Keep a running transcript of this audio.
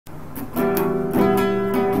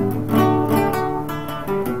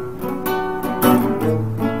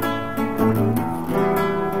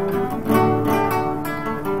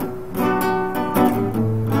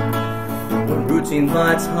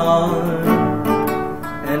invites hard,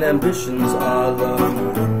 and ambitions are low,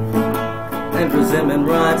 and resentment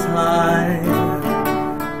rides high,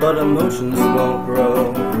 but emotions won't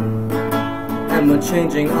grow, and we're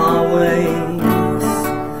changing our ways,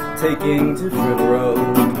 taking different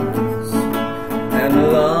roads,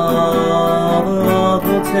 and love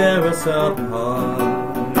will tear us apart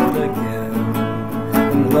again,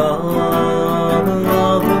 and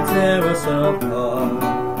love will tear us apart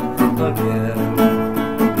again.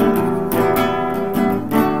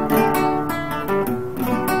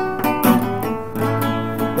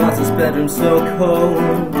 Why's this bedroom so cold?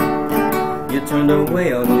 You turned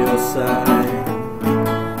away on your side.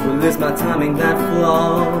 Well, is my timing that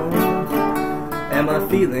flawed? Am I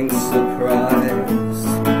feeling surprised?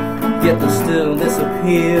 Yet there's still this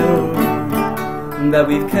appeal that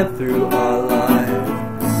we've kept through our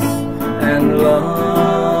lives, and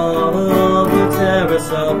love will tear us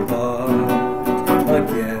apart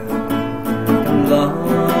again, and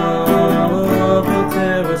love will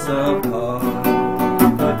tear us apart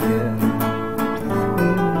again.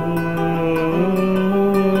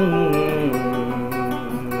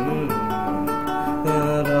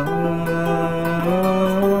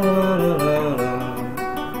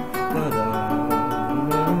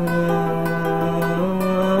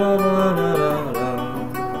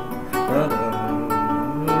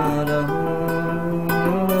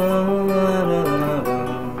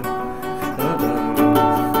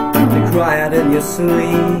 You cry out in your sleep,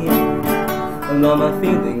 and all my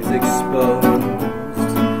feelings exposed,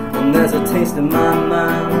 and there's a taste in my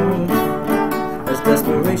mouth as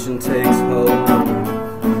desperation takes hold.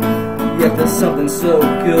 Yet there's something so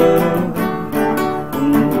good,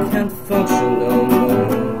 and you can't function no more,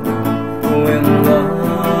 when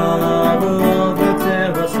love will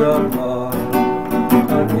tear us apart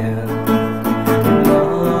again.